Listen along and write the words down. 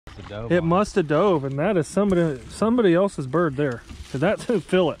It must have dove, and that is somebody else's bird there. Cause that's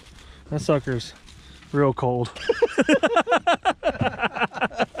feel it. That sucker's real cold.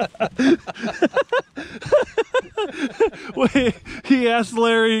 He asked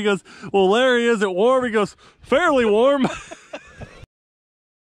Larry, he goes, well, Larry, is it warm? He goes, fairly warm.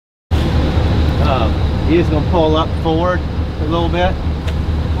 He's gonna pull up forward a little bit.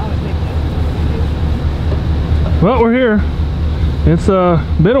 Well, we're here. It's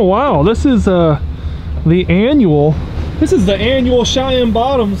been a while. This is the annual Cheyenne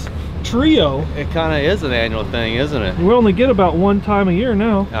Bottoms trio. It kind of is an annual thing, isn't it? We only get about one time a year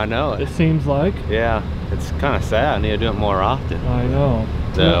now. I know it. It seems like. Yeah, it's kind of sad. I need to do it more often. I know.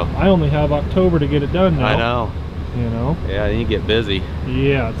 So I only have October to get it done now. I know. You know. Yeah, you get busy.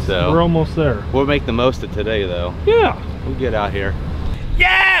 Yeah, so we're almost there. We'll make the most of today, though. Yeah. We'll get out here.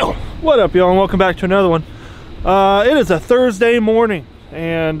 Yeah. What up, y'all? And welcome back to another one. It is a Thursday morning,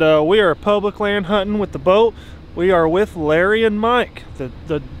 and we are public land hunting with the boat. We are with Larry and Mike,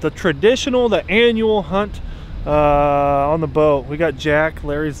 the traditional, the annual hunt on the boat. We got Jack,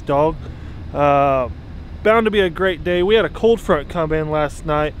 Larry's dog. Bound to be a great day. We had a cold front come in last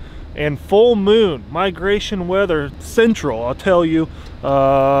night, and full moon, migration weather central, I'll tell you.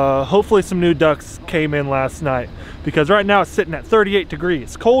 Hopefully some new ducks came in last night, because right now it's sitting at 38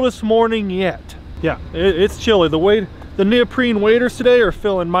 degrees. Coldest morning yet. Yeah, it's chilly. The neoprene waders today are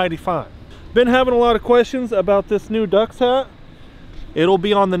feeling mighty fine. Been having a lot of questions about this new duck's hat. It'll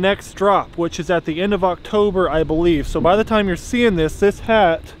be on the next drop, which is at the end of October, I believe. So by the time you're seeing this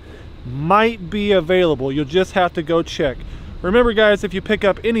hat might be available. You'll just have to go check. Remember, guys, if you pick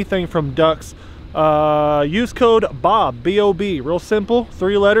up anything from Ducks, use code BOB, B-O-B. Real simple,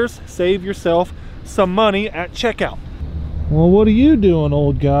 3 letters. Save yourself some money at checkout. Well, what are you doing,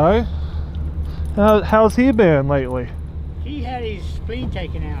 old guy? How's he been lately? He had his spleen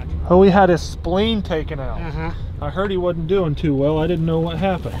taken out. Oh, he had his spleen taken out. Uh-huh. I heard he wasn't doing too well. I didn't know what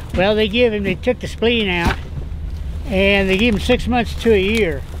happened. Well, they took the spleen out, and they gave him 6 months to a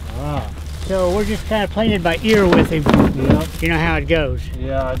year. Ah. So we're just kind of playing it by ear with him. Yep. You know how it goes.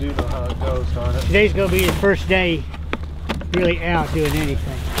 Yeah, I do know how it goes, darn it. Today's going to be his first day really out doing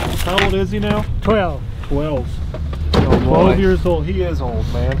anything. How old is he now? 12. 12. Oh, 12 years old. He is old,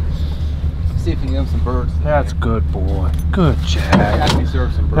 man. See if we can get him some birds today. That's good, boy. Good Jack. Happy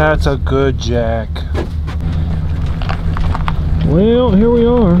serve some birds. That's a good Jack. Well, here we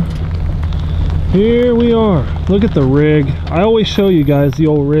are. Here we are. Look at the rig. I always show you guys the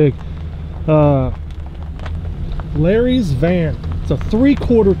old rig. Larry's van. It's a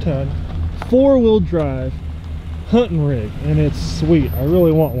 3/4 ton, 4-wheel drive hunting rig, and it's sweet. I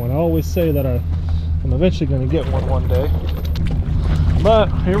really want one. I always say that I'm eventually going to get one day.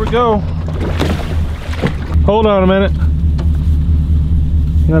 But here we go. Hold on a minute.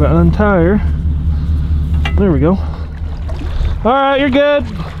 Gotta untie her. There we go. Alright, you're good.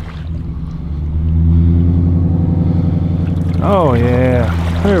 Oh yeah.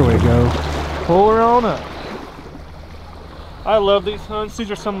 There we go. Pull her on up. I love these hunts.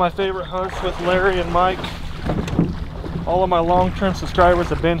 These are some of my favorite hunts with Larry and Mike. All of my long-term subscribers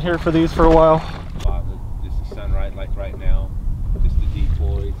have been here for these for a while. Just the sunlight like right now. Just the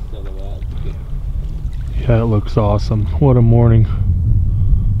decoy silhouette. Yeah, it looks awesome. What a morning.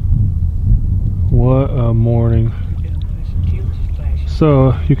 What a morning.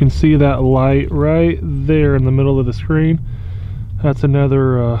 So you can see that light right there in the middle of the screen. That's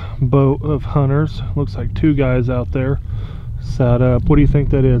another boat of hunters. Looks like 2 guys out there sat up. What do you think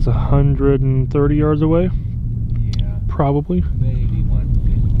that is? 130 yards away? Yeah. Probably. Maybe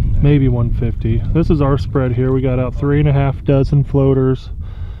 150. Maybe 150. This is our spread here. We got out 3.5 dozen floaters,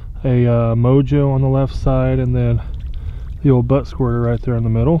 a mojo on the left side, and then the old butt squirter right there in the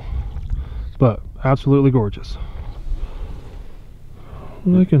middle. But absolutely gorgeous.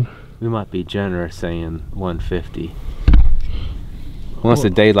 We might be generous saying 150. Once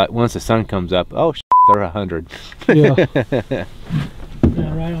the sun comes up, oh shit, they're 100. Yeah.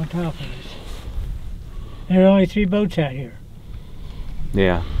 Right on top of us. There are only 3 boats out here.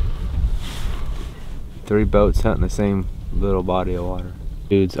 Yeah. 3 boats hunting the same little body of water.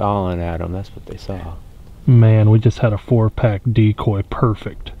 Dudes awing at them, that's what they saw. Man, we just had a 4-pack decoy.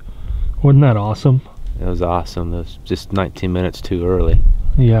 Perfect. Wasn't that awesome? It was awesome. It was just 19 minutes too early.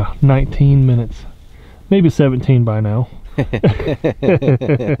 Yeah, 19 minutes. Maybe 17 by now.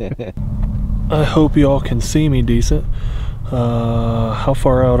 I hope you all can see me decent. How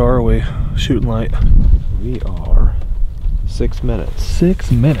far out are we shooting light? We are 6 minutes.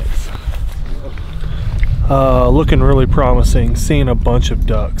 6 minutes. Looking really promising. Seeing a bunch of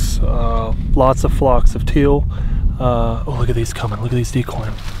ducks. Lots of flocks of teal. Oh, look at these coming. Look at these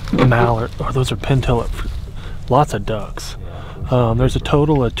decoying. mallard. Oh, those are pintail. Lots of ducks. There's a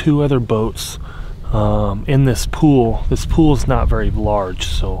total of 2 other boats in this pool. This pool is not very large,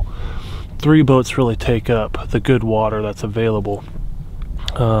 so 3 boats really take up the good water that's available.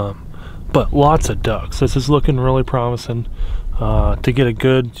 But lots of ducks. This is looking really promising. To get a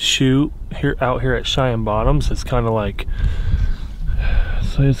good shoot out here at Cheyenne Bottoms, it's kind of like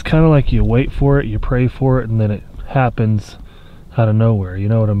you wait for it, you pray for it, and then it happens out of nowhere. You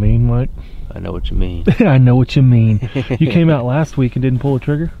know what I mean, Mike? I know what you mean. I know what you mean. You came out last week and didn't pull a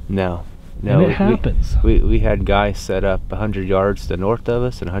trigger? No. And it happens. We had guys set up 100 yards to the north of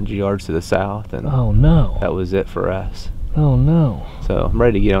us and 100 yards to the south, and oh no, that was it for us. Oh no. So I'm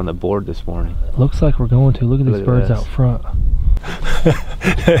ready to get on the board this morning. Looks like we're going to. Look at these birds out front.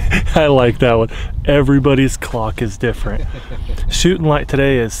 I like that one. Everybody's clock is different. Shooting light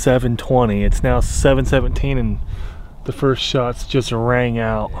today is 7:20. It's now 7:17 and the first shots just rang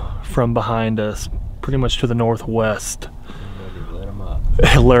out from behind us, pretty much to the northwest. Let 'em up.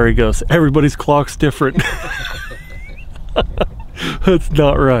 Larry goes, everybody's clock's different. That's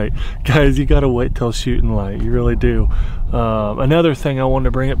not right. Guys, you gotta wait till shooting light. You really do. Another thing I wanted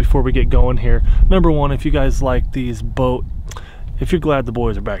to bring up before we get going here. Number one, if you guys like these if you're glad the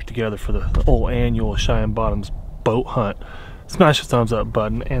boys are back together for the old annual Cheyenne Bottoms boat hunt, smash the thumbs up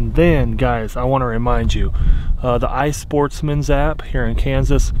button. And then, guys, I want to remind you, the iSportsman's app here in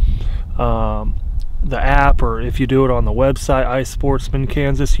Kansas, the app, or if you do it on the website, iSportsman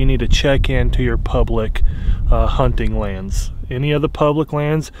Kansas, you need to check into your public hunting lands. Any of the public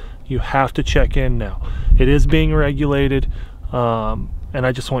lands, you have to check in now. It is being regulated, and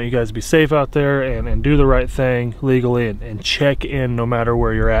I just want you guys to be safe out there and do the right thing legally and check in no matter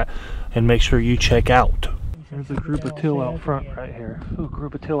where you're at, and make sure you check out. There's a group of teal out front right here. Ooh,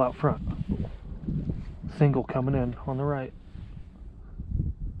 group of teal out front. Single coming in on the right.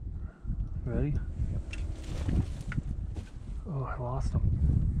 Ready? Oh, I lost him.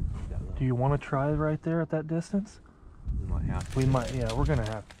 Do you want to try right there at that distance? We might have to. We might, yeah, we're going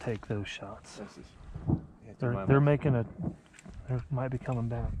to have to take those shots. They're making a, they might be coming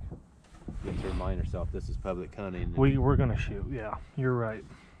back. You have to remind yourself this is public hunting. We're going to shoot, yeah, you're right.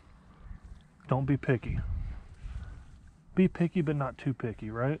 Don't be picky. Be picky, but not too picky,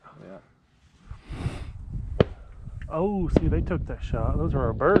 right? Yeah. Oh, see, they took that shot. Those are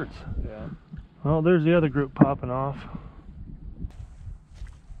our birds. Yeah. Well, there's the other group popping off.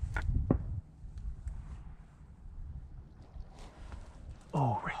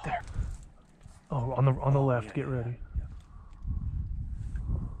 Oh, right there. Oh, on the left. Yeah, get ready. Yeah.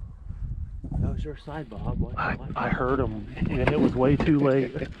 That was your side, Bob. I heard him, and it was way too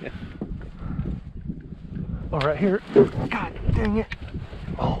late. Oh, right here. God dang it.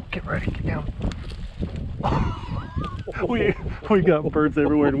 Oh, get ready. Get down. We got birds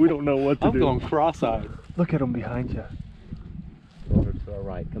everywhere, and we don't know what to do. I'm going cross-eyed. Look at them behind you. Over to our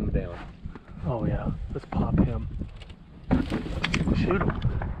right, coming down. Oh yeah, let's pop him. Shoot him.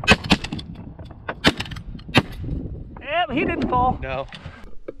 Yep, he didn't fall. No.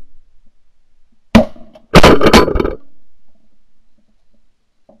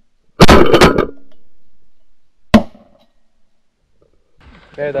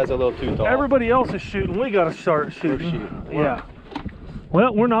 Okay, that's a little too tall. Everybody else is shooting. We got to start shooting. Yeah.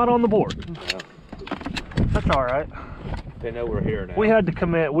 Well, we're not on the board. No. That's all right. They know we're here now. We had to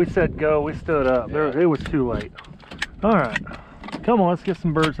commit. We said go. We stood up. Yeah. It was too late. All right. Come on, let's get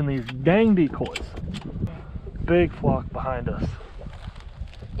some birds in these dang decoys. Big flock behind us.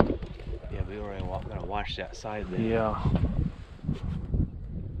 Yeah, we already gotta watch that side there. Yeah.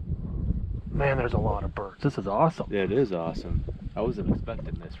 Man, there's a lot of birds. This is awesome. Yeah, it is awesome. I wasn't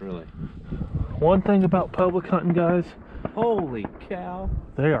expecting this, really. One thing about public hunting, guys, holy cow.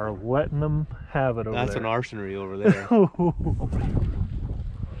 they are letting them have it over there. That's an archery over there.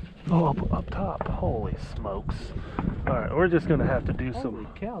 Oh, up top. Holy smokes. All right, we're just going to have to do Holy some...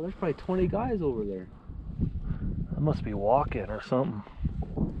 cow, there's probably 20 guys over there. That must be walking or something.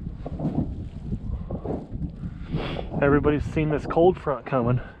 Everybody's seen this cold front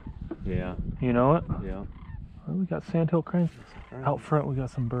coming. Yeah. You know it? Yeah. Well, we got sandhill cranes. Out front, we got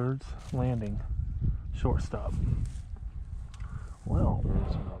some birds landing. Shortstop. Well,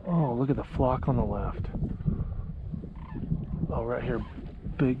 oh, look at the flock on the left. Oh, right here,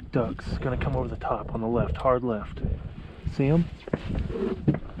 big ducks. Gonna come over the top on the left, hard left. See them?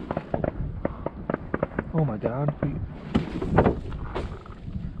 Oh my God.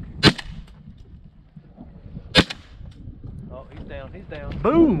 Oh, he's down, he's down.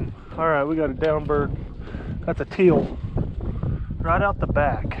 Boom! All right, we got a down bird. That's a teal. Right out the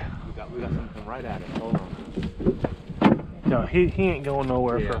back. We got something right at it. Hold on. No, he ain't going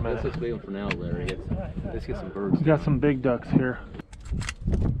nowhere for a Let's minute. just leave him for now, Larry. Let's get some birds. We got some big ducks here.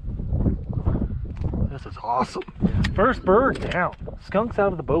 This is awesome. First bird down. Skunks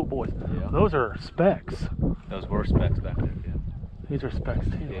out of the boat, boys. Yeah. Those are specks. Those were specks back there, yeah. These are specks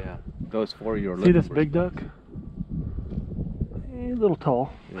too. Yeah. Those 4 you were See looking this for big specks. duck? A little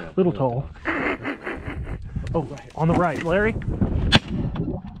tall. Yeah, Little tall. Oh, on the right, Larry.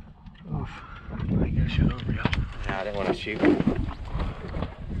 Oof. I gotta shoot over you. Yeah, I didn't want to shoot.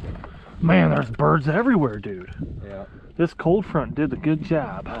 Man, there's birds everywhere, dude. Yeah. This cold front did a good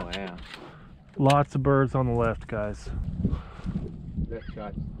job. Oh, yeah. Lots of birds on the left, guys. That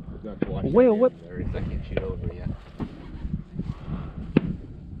shot's going to watch. Well, what? Larry, I can't shoot over yet.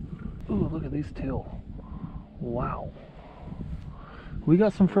 Ooh, look at these teal. Wow. We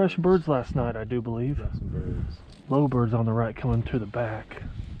got some fresh birds last night, I do believe. Got some birds. Low birds on the right coming to the back.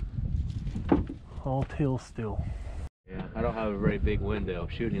 All teal still. Yeah, I don't have a very big window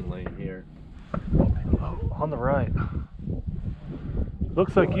shooting lane here. Oh, on the right.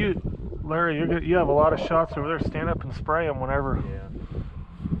 Looks like you, Larry, you have a lot of shots over there. Stand up and spray them whenever. Yeah.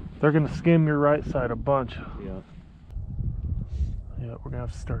 They're going to skim your right side a bunch. Yeah. Yeah, we're going to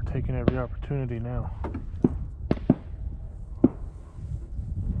have to start taking every opportunity now.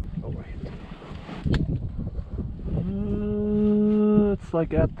 It's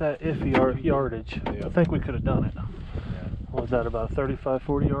like at that iffy yardage. Yeah. I think we could have done it. Yeah. What was that, about a 35,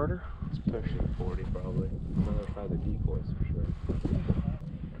 40 yarder? It's pushing 40 probably. Another try the decoys for sure.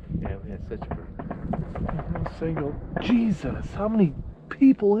 Yeah, we had such a Single. Jesus, how many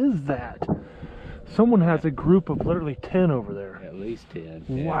people is that? Someone has a group of literally 10 over there. at least 10.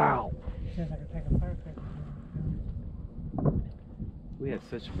 Wow. Sounds like a pack of firecrackers. We had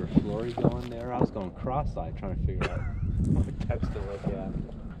such a flurry going there. I was going cross-eyed trying to figure out what types to look at.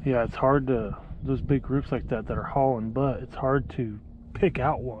 Yeah, it's hard to, those big groups like that are hauling butt, it's hard to pick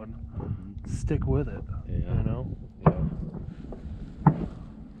out one, stick with it, Yeah. you know? Yeah.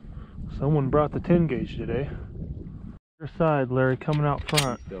 Someone brought the 10 gauge today. Your side, Larry, coming out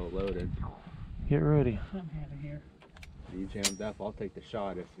front. Still loaded. Get ready. Something happened here. You jammed up. I'll take the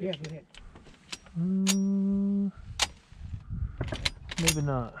shot if Yeah, get it. Maybe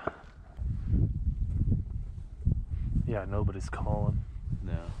not. Yeah, nobody's calling.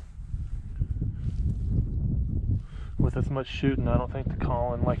 No. With as much shooting, I don't think the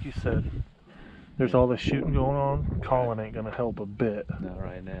calling, like you said, there's all this shooting going on, calling ain't gonna help a bit. Not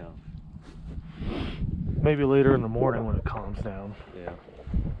right now. Maybe later in the morning when it calms down. Yeah.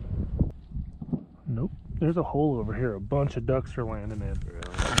 Nope. There's a hole over here. A bunch of ducks are landing in.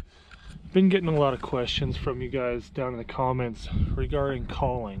 Really? Been getting a lot of questions from you guys down in the comments regarding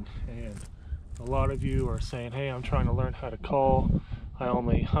calling, and a lot of you are saying, hey, I'm trying to learn how to call. I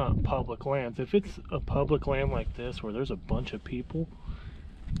only hunt public lands. If it's a public land like this where there's a bunch of people,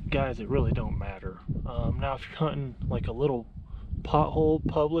 guys, it really don't matter. Now if you're hunting like a little pothole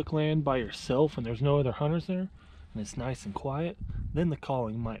public land by yourself and there's no other hunters there and it's nice and quiet, then the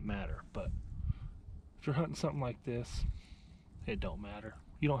calling might matter. But if you're hunting something like this, it don't matter.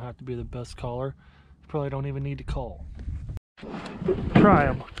 You don't have to be the best caller. You probably don't even need to call. Try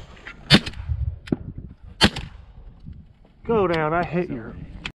them. Go down, I hit your.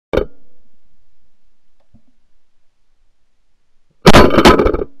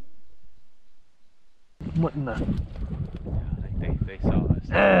 What in the? Yeah, they saw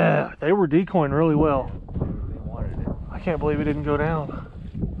us. They were decoying really well. They wanted it. I can't believe it didn't go down.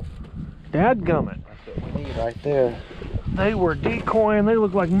 Dadgummit. That's what we need right there. They were decoying. They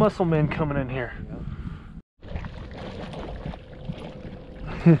look like muscle men coming in here.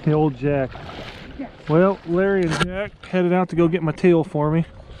 The old Jack. Well, Larry and Jack headed out to go get my tail for me.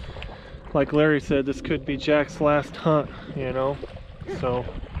 Like Larry said, this could be Jack's last hunt, you know. So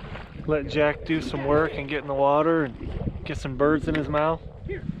let Jack do some work and get in the water and get some birds in his mouth.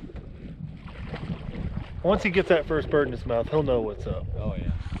 Once he gets that first bird in his mouth, he'll know what's up. Oh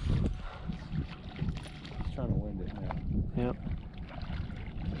yeah. He's trying to wind it now. Yep.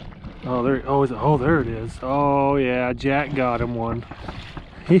 Oh, there. Oh, there it is. Oh yeah, Jack got him one.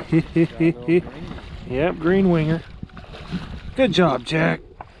 Yep, green winger. Good job, Jack.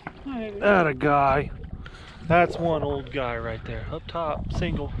 That guy. That's one old guy right there. Up top,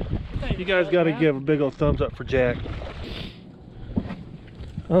 single. You guys got to give a big old thumbs up for Jack.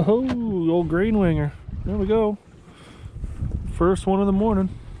 Oh, old green winger. There we go. First one of the morning.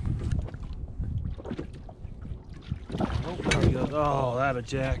 There he goes. Oh, that a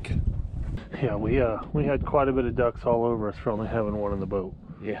Jack. Yeah, we had quite a bit of ducks all over us for only having one in the boat.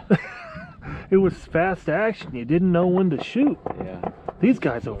 Yeah. It was fast action. You didn't know when to shoot. Yeah. These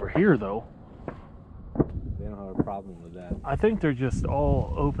guys over here, though. They don't have a problem with that. I think they're just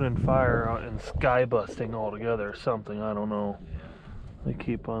all opening fire out and sky busting all together or something. I don't know. They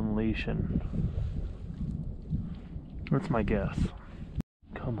keep unleashing. That's my guess.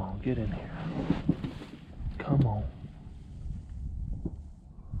 Come on, get in here. Come on.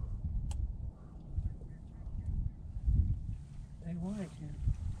 They wanted to.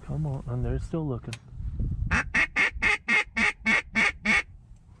 Come on, and they're still looking.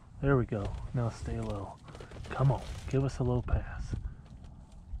 There we go. Now stay low. Come on, give us a low pass.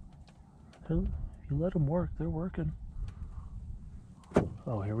 You let them work, they're working.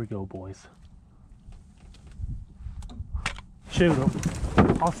 Oh, here we go, boys. Shoot them.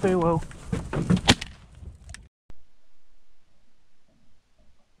 I'll stay low.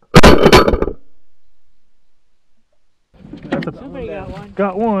 Somebody got one.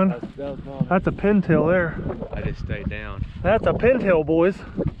 Got one. That's a pintail there. I just stayed down. That's a pintail, boys.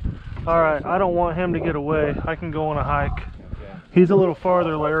 Alright, I don't want him to get away. I can go on a hike. Okay. He's a little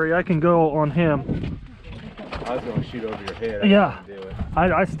farther, Larry. I can go on him. I was going to shoot over your head. Yeah. Do it.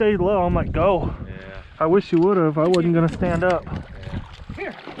 I stayed low. I'm like, go. Yeah. I wish you would have. I wasn't going to stand up. Yeah.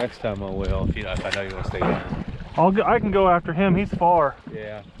 Here. Next time I will, if I know you're going to stay down. I can go after him. He's far.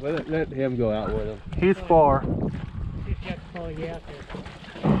 Yeah. Let him go out with him. He's far. He's got to follow you out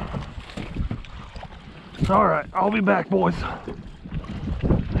there. Alright, I'll be back, boys.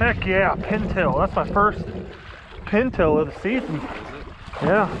 Heck yeah, pintail. That's my first pintail of the season.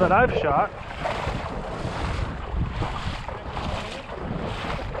 Yeah, that I've shot.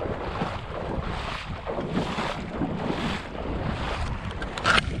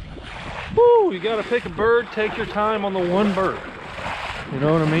 Woo, you gotta pick a bird, take your time on the one bird. You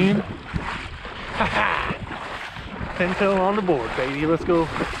know what I mean? Pintail on the board, baby. Let's go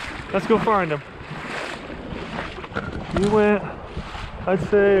find him. You went, I'd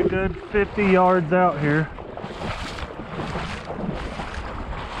say, a good 50 yards out here.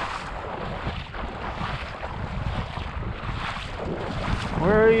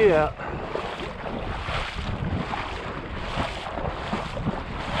 Where are you at?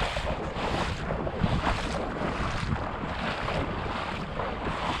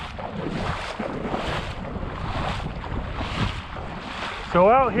 So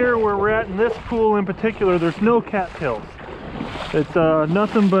out here where we're at in this pool in particular, there's no cattails. It's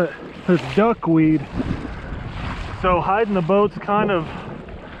nothing but this duckweed. So hiding the boat's kind of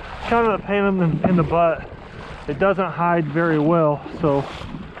a pain in the butt. It doesn't hide very well. So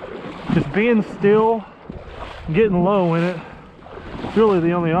just being still, getting low in it, is really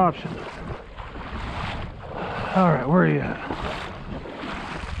the only option. All right, where are you at?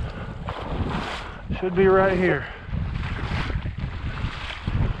 Should be right here.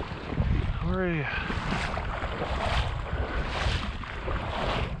 Where are you?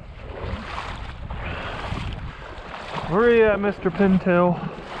 Where are you at, Mr. Pintail?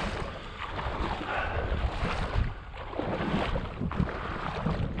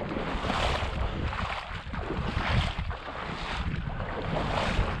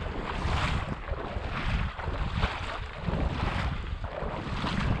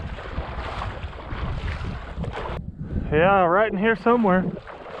 Yeah, right in here somewhere.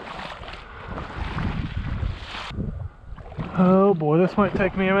 Oh boy, this might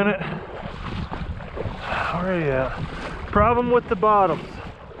take me a minute. Where are you at? Problem with the bottoms.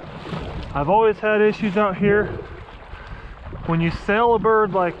 I've always had issues out here. When you sail a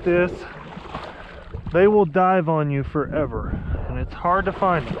bird like this, they will dive on you forever, and it's hard to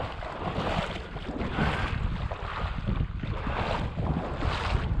find them.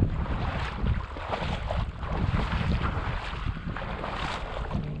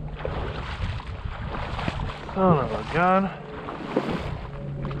 Son of a gun.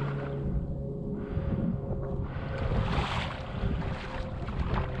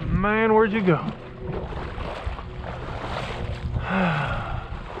 Man, where'd you go? I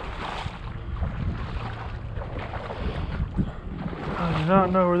do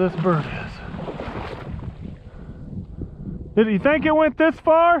not know where this bird is. Did you think it went this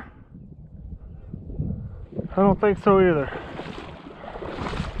far? I don't think so either.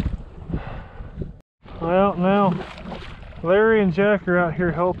 Well, now Larry and Jack are out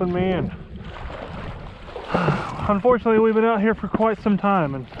here helping me, and unfortunately we've been out here for quite some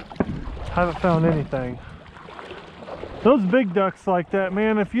time and haven't found anything. Those big ducks like that,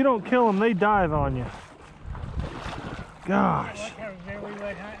 man, if you don't kill them, they dive on you. Gosh. There we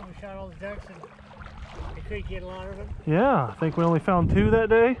went hunting, we shot all the ducks, and we couldn't get a lot of them. Yeah, I think we only found 2 that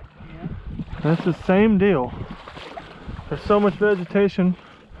day. Yeah. That's the same deal. There's so much vegetation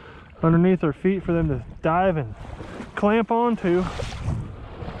underneath our feet for them to dive and clamp onto.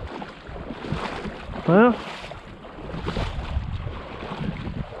 Well,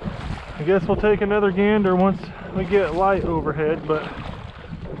 I guess we'll take another gander once we get light overhead, but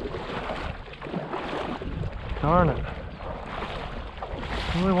darn it.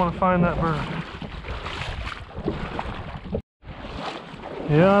 I really want to find that bird.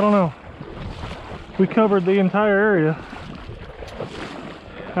 Yeah, I don't know. We covered the entire area.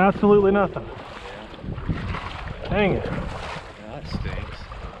 Absolutely nothing. Dang it. Yeah, that stinks.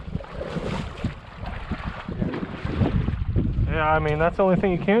 Yeah, I mean, that's the only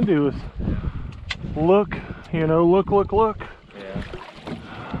thing you can do is look, you know, look.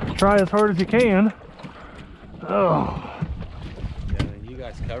 Yeah. Try as hard as you can. Oh. Yeah, you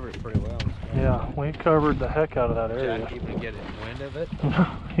guys covered it pretty well. Yeah, we covered the heck out of that area. Jack even get wind of it?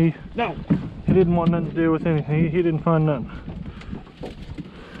 he didn't want nothing to do with anything. He didn't find nothing.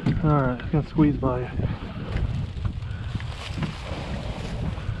 Alright, it's gonna squeeze by you.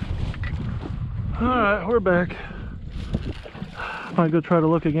 Alright, we're back. Might go try to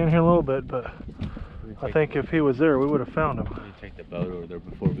look again here in a little bit, but I think if he was there, we would have found him. Let me take the boat over there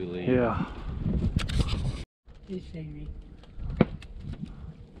before we leave. Yeah. You see me.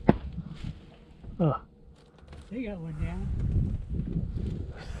 They got one down.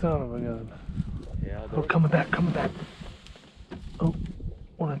 Son of a gun. Yeah, Oh, coming back. Oh,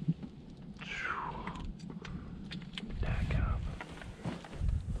 one. Dadgum.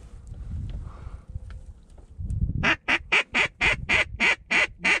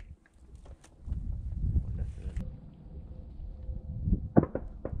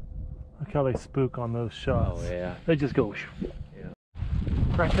 Look how they spook on those shots. Oh, yeah. They just go. Yeah.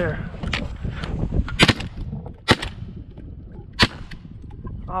 Right there.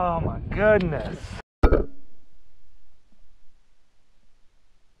 Oh my goodness.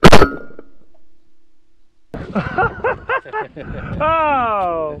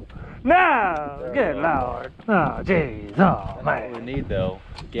 Oh no! Good Lord! Oh jeez! Oh That's man! what we need though.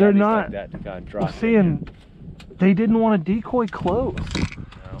 They're Gabbies not. like that to kind of drop. Well, see, and they didn't want to decoy close.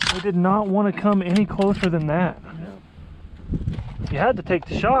 No. They did not want to come any closer than that. No. You had to take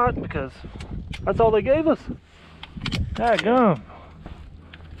the shot because that's all they gave us. Dadgum.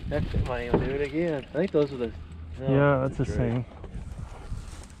 That's it. Might even do it again. I think those are the. No, Yeah, that's the great. same.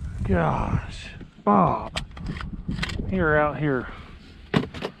 Gosh, Bob, you're out here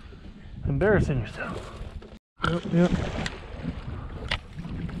embarrassing yourself. Yep.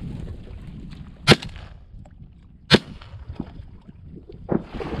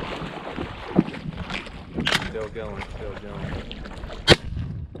 Still going.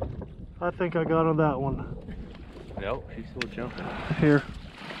 I think I got on that one. Nope, she's still jumping. Here.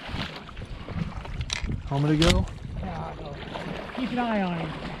 Want me to go? Yeah, I'll go. Keep an eye on him.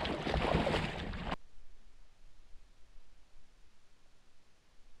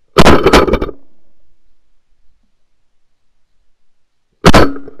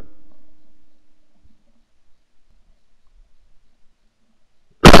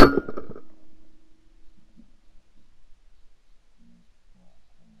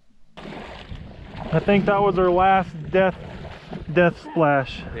 I think that was our last death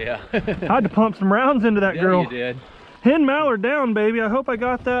splash. Yeah. I had to pump some rounds into that girl. Yeah, you did. Hen mallard down, baby. I hope I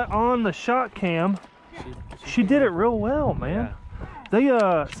got that on the shot cam. She did it real well, man. Yeah. They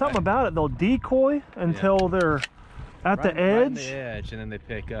something about it, they'll decoy until they're at the Right edge, on the edge, and then they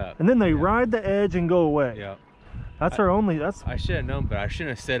pick up. and then they ride the edge and go away. Yeah. That's our only. That's I should have known, but I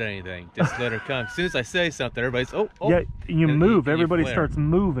shouldn't have said anything. Just let her come. As soon as I say something, everybody's oh. yeah. You And move. you Everybody flare. starts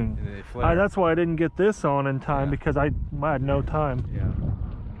moving. And then they flare. That's why I didn't get this on in time Yeah. because I had no time. Yeah.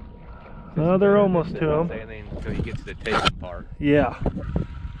 Oh, they're almost to Don't them. say anything until you get to the taking part. Yeah.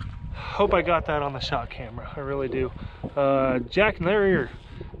 Hope I got that on the shot camera. I really do. Jack and Larry are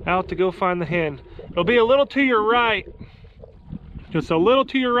out to go find the hen. It'll be a little to your right. Just a little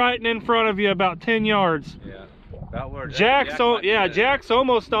to your right and in front of you, about 10 yards. Yeah. About where Jack's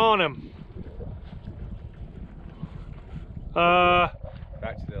almost on him. Back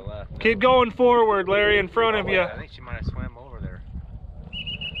to the left. Keep going forward, Larry, in front of you. I think she might have swam over there.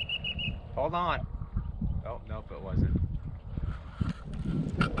 Hold on. Oh, nope, it wasn't.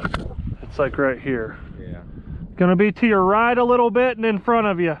 It's like right here. Yeah. Gonna be to your right a little bit and in front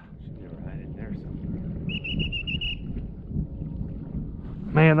of you. Should be right in there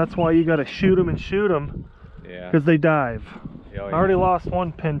somewhere. Man, that's why you gotta shoot them and shoot them, Yeah. because they dive. Oh, I already lost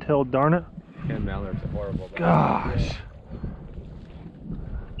one pintail, darn it. Ken Mallard's a horrible dog. Gosh.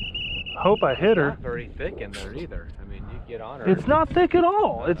 Hope I hit her. Not very thick in there either. I mean, you get on her. It's not thick at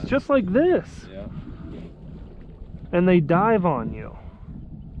all. It's just like this. Yeah. And they dive on you.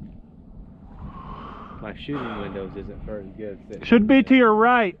 My shooting windows isn't very good. Should be to your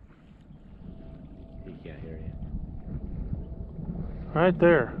right. He can't hear you. Right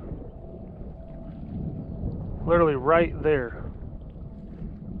there. Literally right there.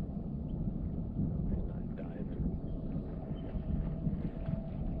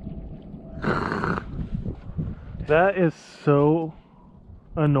 That is so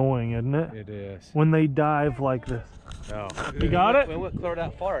annoying, isn't it? It is. When they dive like this. No. You got it? We went clear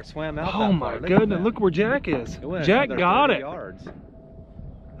that far. It swam out. Oh my goodness! Look where Jack is. Jack got it. Yards.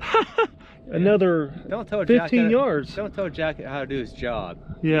 Another don't tell 15 Jack yards. Don't tell Jack how to do his job.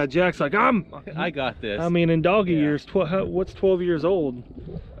 Yeah, Jack's like, I got this. I mean, in doggy years, what's 12 years old?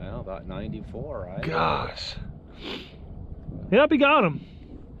 Well, about 94, right? Gosh. Yep, he got him.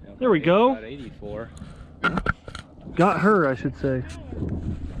 Yeah, There we go. About 84. Got her, I should say.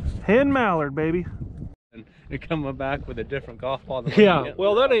 Hen mallard, baby. And coming back with a different golf ball. Than Yeah,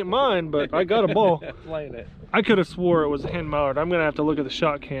 well, that ain't mine, but I got a ball. Playing it. I could have swore it was a hen mallard. I'm gonna have to look at the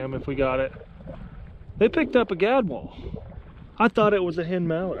shot cam if we got it. They picked up a gadwall. I thought it was a hen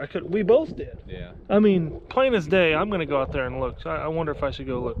mallard. We both did. Yeah. I mean, plain as day. I'm gonna go out there and look. I wonder if I should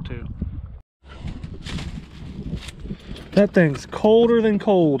go look too. That thing's colder than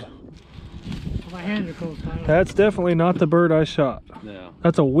cold. My hands are cold. That's definitely not the bird I shot. No.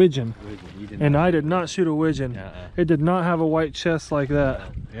 That's a widgeon. And not. I did not shoot a widgeon. It did not have a white chest like that.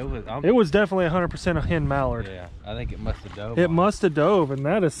 It was definitely 100% a hen mallard. Yeah, I think it must have dove. It must have dove, and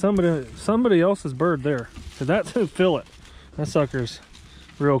that is somebody else's bird there. So that's feel it. That sucker's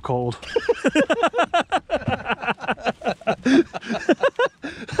real cold.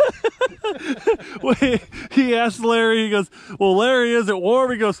 He asked Larry, he goes, well, Larry, is it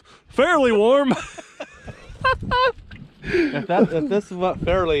warm? He goes, fairly warm. If this is what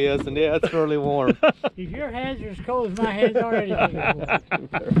fairly is, then yeah, it's fairly warm. If your hands are as cold as my hands already.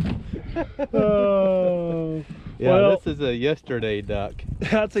 Oh. Yeah, well, this is a yesterday duck.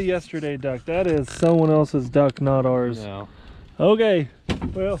 That's a yesterday duck. That is someone else's duck, not ours. No. Okay.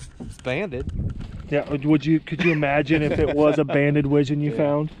 Well, it's banded. Yeah. Could you imagine if it was a banded widgeon you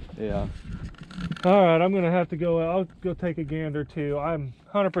found? Yeah. All right, I'm gonna have to go. I'll go take a gander too. I'm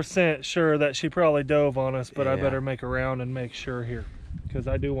 100% sure that she probably dove on us, but I better make a round and make sure here, because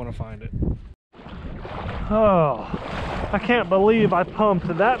I do want to find it. Oh, I can't believe I pumped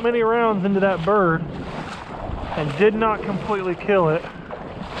that many rounds into that bird and did not completely kill it.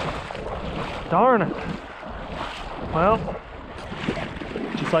 Darn it. Well,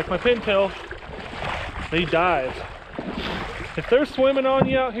 just like my pintail, they dive. If they're swimming on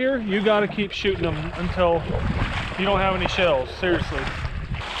you out here, you got to keep shooting them until you don't have any shells. Seriously.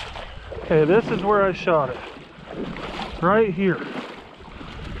 Okay, this is where I shot it. Right here.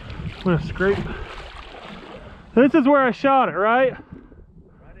 I'm gonna scrape. This is where I shot it, right?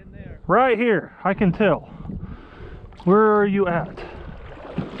 Right in there. Right here. I can tell. Where are you at?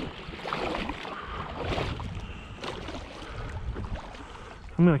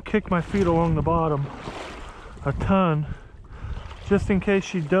 I'm gonna kick my feet along the bottom a ton, just in case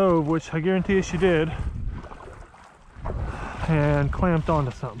she dove, which I guarantee you she did, and clamped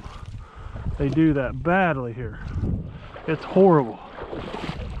onto something. They do that badly here. It's horrible.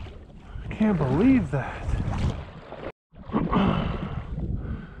 I can't believe that.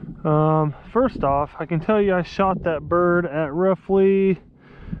 First off, I can tell you I shot that bird at roughly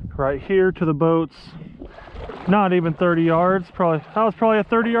right here to the boats. Not even 30 yards. That was probably a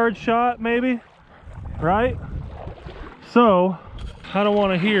 30-yard shot, maybe. Right? So, I don't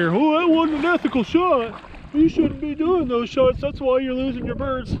want to hear, oh, that wasn't an ethical shot. You shouldn't be doing those shots. That's why you're losing your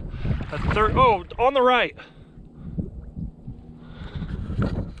birds. Oh, on the right.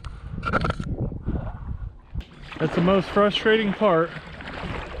 That's the most frustrating part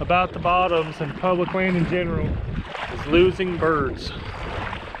about the bottoms and public land in general, is losing birds.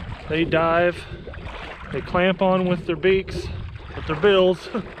 They dive, they clamp on with their beaks, with their bills,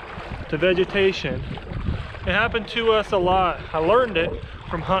 to vegetation. It happened to us a lot. I learned it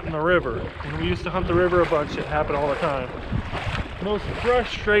from hunting the river. When we used to hunt the river a bunch, it happened all the time. The most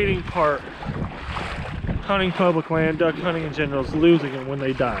frustrating part hunting public land, duck hunting in general, is losing it when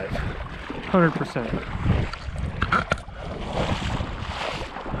they dive. 100%.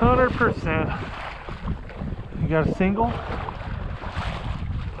 100%. You got a single?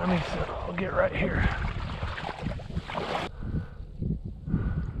 Let me see. I'll get right here.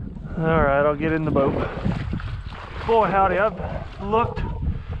 Alright, I'll get in the boat. Boy howdy, I've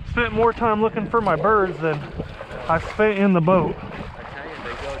spent more time looking for my birds than I've spent in the boat. I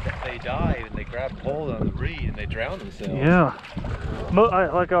tell you, they dive and they grab hold on the reed and they drown themselves. Yeah.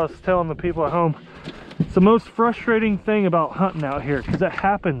 Like I was telling the people at home, it's the most frustrating thing about hunting out here, because it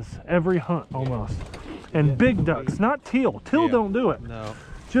happens every hunt almost. And big ducks, not teal. Teal don't do it. No.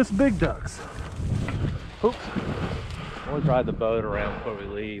 Just big ducks. Oops. We'll drive the boat around before we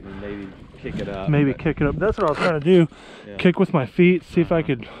leave and maybe kick it up. Maybe kick it up. That's what I was trying to do. Yeah. Kick with my feet, see if I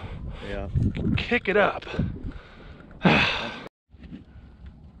could kick it up.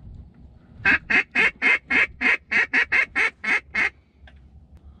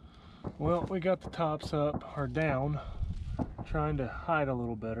 Well, we got the tops up, or down, trying to hide a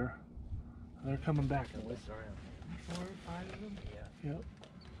little better. They're coming back. 4 or 5 of them? Yeah. Yep.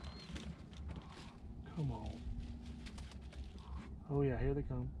 Come on. Oh yeah, here they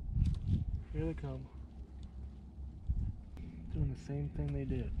come. Here they come. Doing the same thing they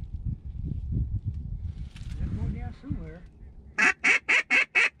did. They're going down somewhere.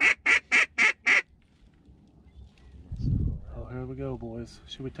 Oh, here we go, boys.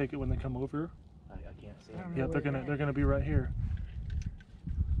 Should we take it when they come over? I can't see them. Yeah, they're gonna be right here.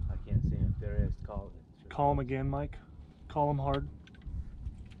 I can't see them. If there is, call it. Call them again, Mike. Call them hard.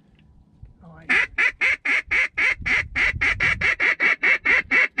 Oh,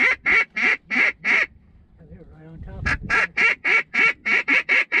 they're right on top of it.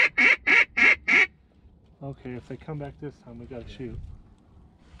 Okay, if they come back this time, we gotta shoot.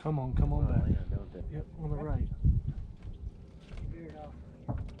 Come on back. Yeah, don't they? Yep, on the right. Veered off.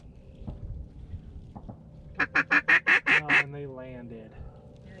 Oh, and they landed.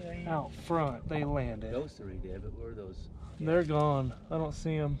 Out front, they landed. Those three did, but where are those? They're gone. I don't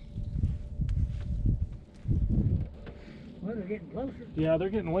see them. Well, they're getting closer. Yeah, they're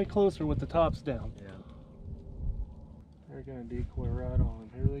getting way closer with the tops down. Yeah. They're gonna decoy right on.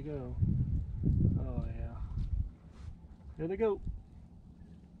 Here they go. Oh yeah. Here they go.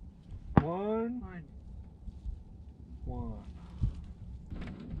 One.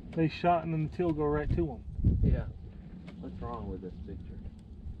 They shot and then the teal go right to them. Yeah. What's wrong with this picture?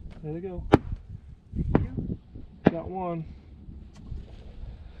 There they go. Got one.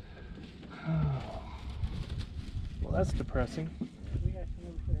 Well, that's depressing. We got some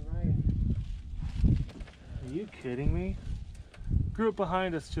over to the right. Are you kidding me? Group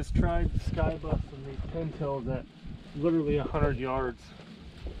behind us just tried sky busting these pintails at literally 100 yards.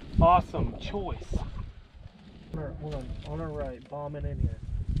 Awesome choice. One on our right, bombing in here.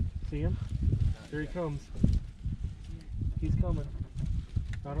 See him? Here he comes. He's coming.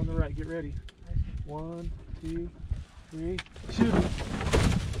 Right on the right, get ready. 1, 2, 3, shoot him.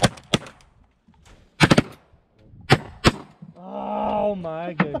 Oh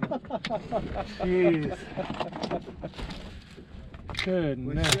my goodness. Jeez.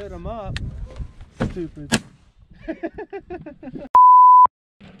 Goodness. We shoot them up. Stupid.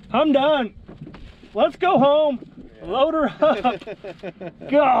 I'm done. Let's go home. Load her up.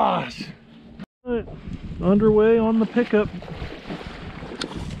 Gosh. Underway on the pickup.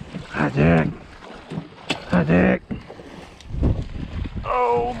 Hi, Jack. Hi, Jack.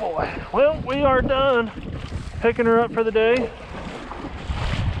 Oh boy. Well, we are done picking her up for the day.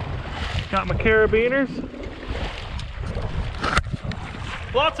 Got my carabiners.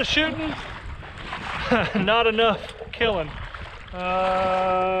 Lots of shooting. Not enough killing.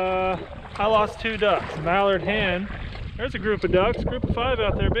 I lost 2 ducks. Mallard hen. There's a group of ducks. Group of 5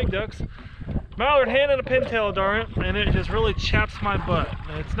 out there, big ducks. Mallard hen and a pintail, darn it, and it just really chaps my butt.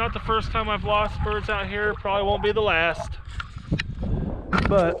 It's not the first time I've lost birds out here. Probably won't be the last.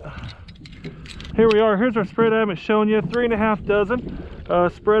 But here we are. Here's our spread I haven't shown you. 3.5 dozen.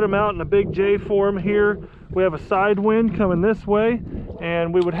 Spread them out in a big J form here. We have a side wind coming this way,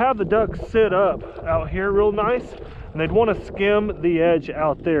 and we would have the ducks sit up out here real nice, and they'd want to skim the edge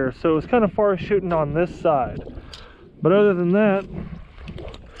out there. So it's kind of far shooting on this side. But other than that,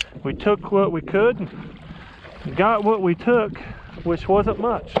 we took what we could, got what we took, which wasn't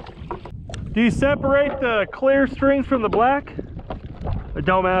much. Do you separate the clear strings from the black? It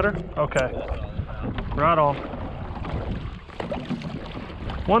don't matter? Okay. Right on.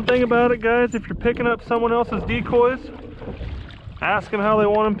 One thing about it, guys, if you're picking up someone else's decoys, ask them how they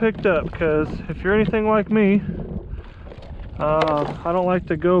want them picked up, because if you're anything like me, I don't like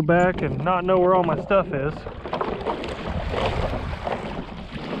to go back and not know where all my stuff is.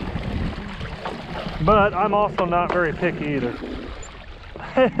 But I'm also not very picky either.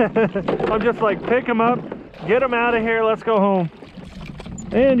 I'm just like, pick them up, get them out of here, let's go home.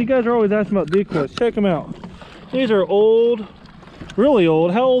 And you guys are always asking about decoys. Check them out. These are old, really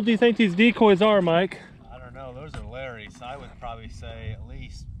old. How old do you think these decoys are, Mike? I don't know. Those are Larry's. I would probably say at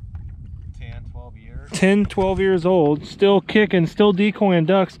least 10, 12 years. 10, 12 years old. Still kicking, still decoying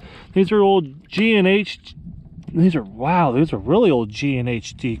ducks. These are old G&H. These are, wow, these are really old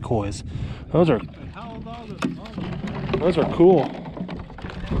G&H decoys. Those are, How old are those are cool. Well,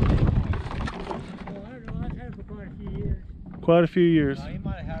 I don't know. I've had them for quite a few years. Quite a few years. You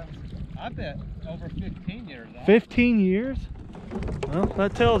might have had them, I bet, over 15 years. 15 years? Well,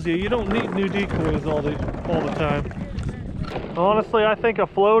 that tells you don't need new decoys all the time. Honestly, I think a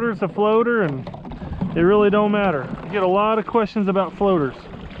floater's a floater, and it really don't matter. You get a lot of questions about floaters.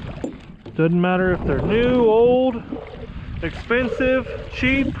 Doesn't matter if they're new, old, expensive,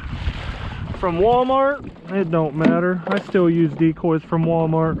 cheap, from Walmart. It don't matter. I still use decoys from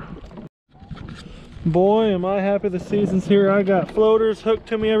Walmart. Boy, am I happy the season's here. I got floaters hooked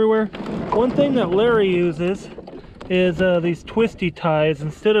to me everywhere. One thing that Larry uses is these twisty ties.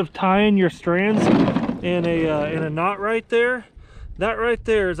 Instead of tying your strands in a knot right there, that right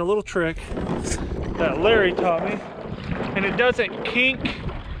there is a little trick that Larry taught me, and it doesn't kink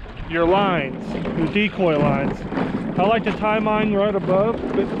your lines, your decoy lines. I like to tie mine right above,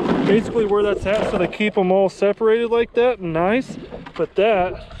 but basically where that's at, so they keep them all separated like that and nice. But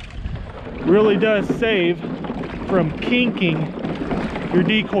that really does save from kinking your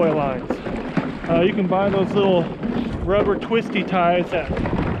decoy lines. You can buy those little rubber twisty ties at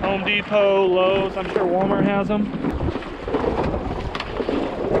Home Depot, Lowe's. I'm sure Walmart has them.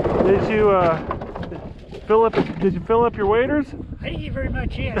 Did you fill up your waders? I didn't get very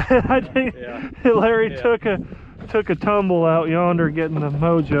much in. I think Larry took a tumble out yonder getting the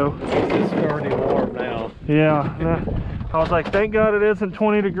mojo. It's already warm now. Yeah. I was like, thank God it isn't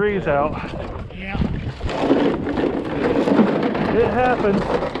 20 degrees out. Yeah. It happens.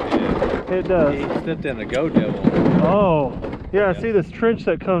 Yeah. It does. He stepped in a go devil. Oh, yeah, see this trench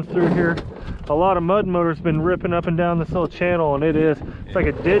that comes through here. A lot of mud motors been ripping up and down this little channel, and it's like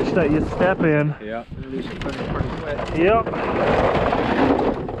a ditch that you step in. Yeah. Yep.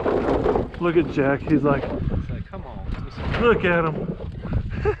 Look at Jack. He's like, come on. look at him.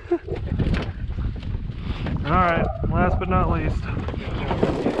 All right, last but not least.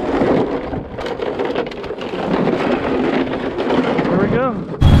 There we go.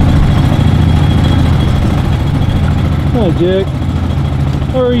 Hi, Jack.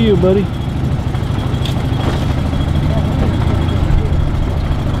 How are you, buddy?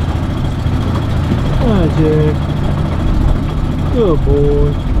 Hi, Jack. Good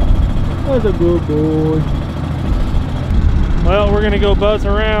boy. That's a good boy. Well, we're gonna go buzz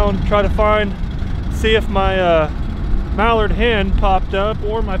around, try to see if my mallard hen popped up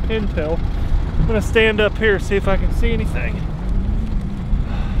or my pintail. I'm gonna stand up here, see if I can see anything.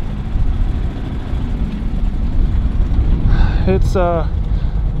 It's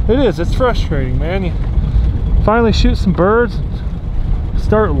frustrating, man. You finally shoot some birds,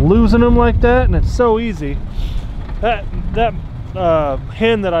 start losing them like that, and it's so easy. That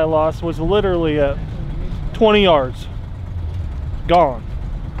hen that I lost was literally at 20 yards gone.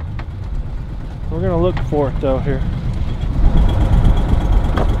 We're gonna look for it though here.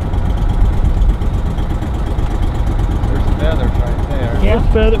 There's feathers right there.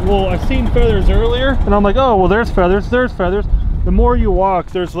 Yeah. Well, I seen feathers earlier, and I'm like, oh, well, there's feathers. The more you walk,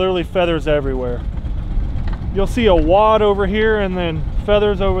 there's literally feathers everywhere. You'll see a wad over here and then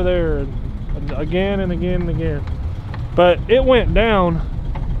feathers over there, and again and again and again. But it went down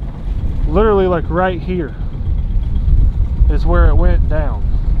literally like right here is where it went down.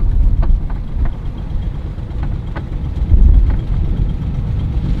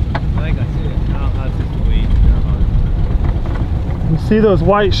 I think I see it. No, that's just weed. You see those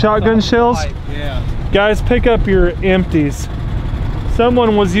white shotgun shells? White, yeah. Guys, pick up your empties.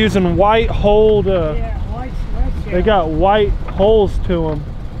 Someone was using white holed. They got white holes to them.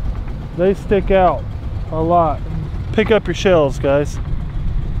 They stick out a lot. Pick up your shells, guys.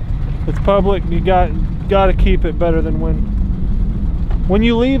 It's public. You got to keep it better than when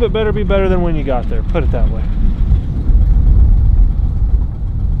you leave. It better be better than when you got there. Put it that way.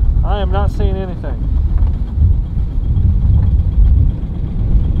 I am not seeing anything.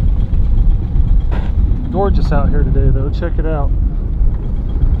 Gorgeous out here today, though. Check it out.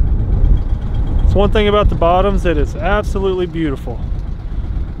 It's one thing about the bottoms that is absolutely beautiful.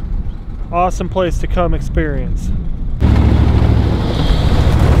 Awesome place to come experience.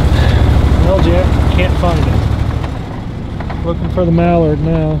 Well, Jack, can't find it. Looking for the mallard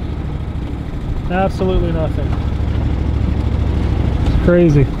now. Absolutely nothing. It's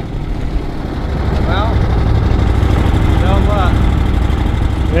crazy. Well, no luck.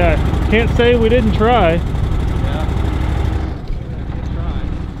 Yeah, can't say we didn't try.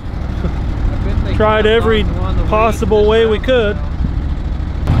 Tried every possible way we could.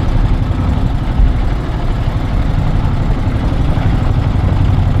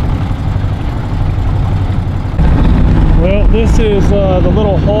 Well, this is the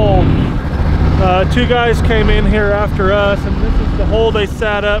little hole. Two guys came in here after us, and this is the hole they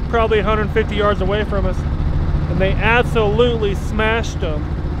sat up probably 150 yards away from us, and they absolutely smashed them.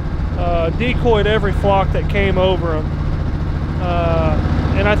 decoyed every flock that came over them.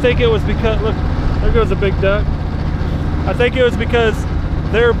 And I think it was because, look, there goes a big duck. I think it was because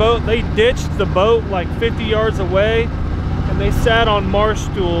their boat, they ditched the boat like 50 yards away, and they sat on marsh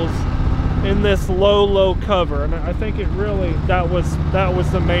stools in this low cover. And I think it really, that was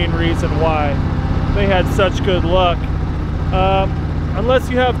the main reason why they had such good luck. Unless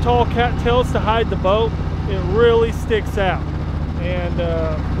you have tall cattails to hide the boat, it really sticks out. And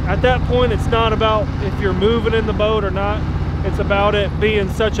at that point, it's not about if you're moving in the boat or not. It's about it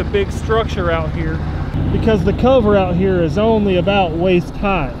being such a big structure out here, because the cover out here is only about waist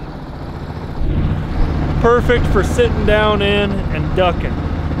high. Perfect for sitting down in and ducking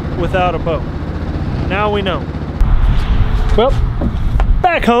without a boat. Now we know. Well,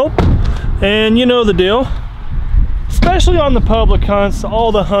 back home, and you know the deal. Especially on the public hunts,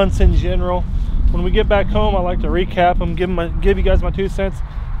 all the hunts in general. When we get back home, I like to recap them, give you guys my 2 cents.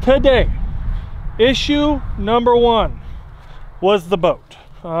 Today, issue number 1 was the boat.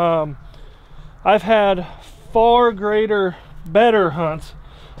 I've had far greater, better hunts.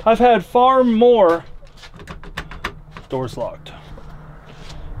 I've had far more, door's locked.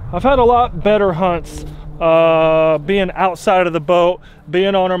 I've had a lot better hunts being outside of the boat,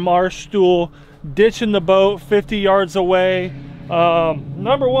 being on a marsh stool, ditching the boat 50 yards away.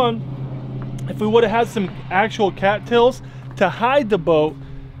 Number 1, if we would have had some actual cattails to hide the boat,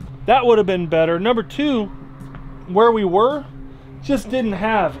 that would have been better. Number 2, where we were, just didn't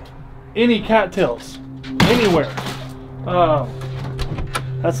have any cattails anywhere.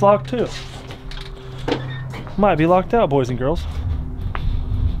 That's locked too. Might be locked out, boys and girls.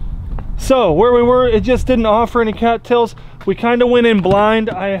 So where we were, it just didn't offer any cattails. We kind of went in blind.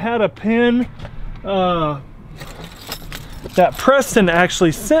 I had a pin that Preston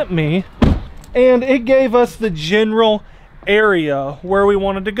actually sent me, and it gave us the general area where we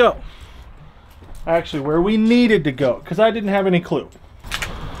wanted to go. Actually, where we needed to go, because I didn't have any clue.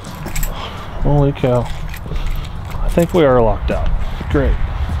 Holy cow. I think we are locked out. Great.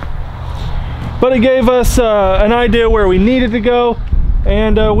 But it gave us an idea where we needed to go,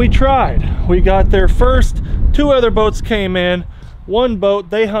 and we tried. We got there first. 2 other boats came in. 1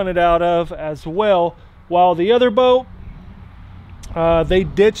 boat they hunted out of as well, while the other boat, they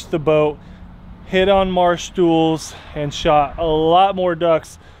ditched the boat, hit on marsh stools, and shot a lot more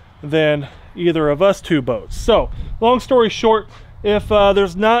ducks than either of us 2 boats. So long story short, if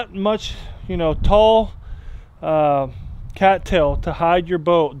there's not much, you know, tall cattail to hide your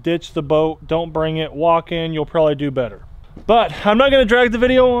boat, ditch the boat, don't bring it, walk in, you'll probably do better. But I'm not going to drag the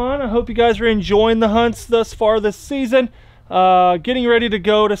video on. I hope you guys are enjoying the hunts thus far this season. Getting ready to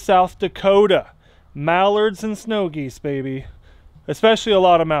go to South Dakota. Mallards and snow geese, baby. Especially a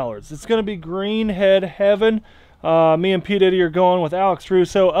lot of mallards. It's going to be greenhead heaven. Me and P. Diddy are going with Alex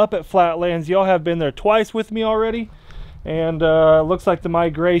Russo up at Flatlands. Y'all have been there twice with me already. And looks like the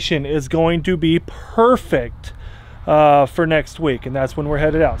migration is going to be perfect for next week. And that's when we're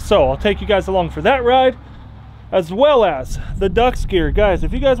headed out. So I'll take you guys along for that ride, as well as the Ducks gear. Guys,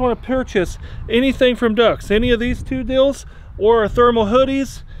 if you guys want to purchase anything from Ducks, any of these 2 deals, or thermal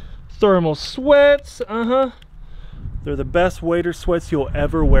hoodies, thermal sweats, they're the best wader sweats you'll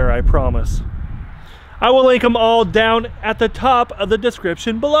ever wear, I promise. I will link them all down at the top of the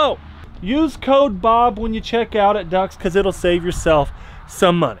description below. Use code BOB when you check out at Ducks, because it'll save yourself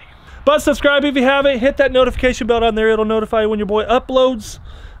some money. But subscribe if you haven't. Hit that notification bell down there. It'll notify you when your boy uploads.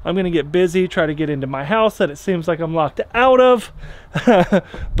 I'm going to get busy, try to get into my house that it seems like I'm locked out of.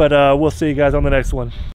 But we'll see you guys on the next one.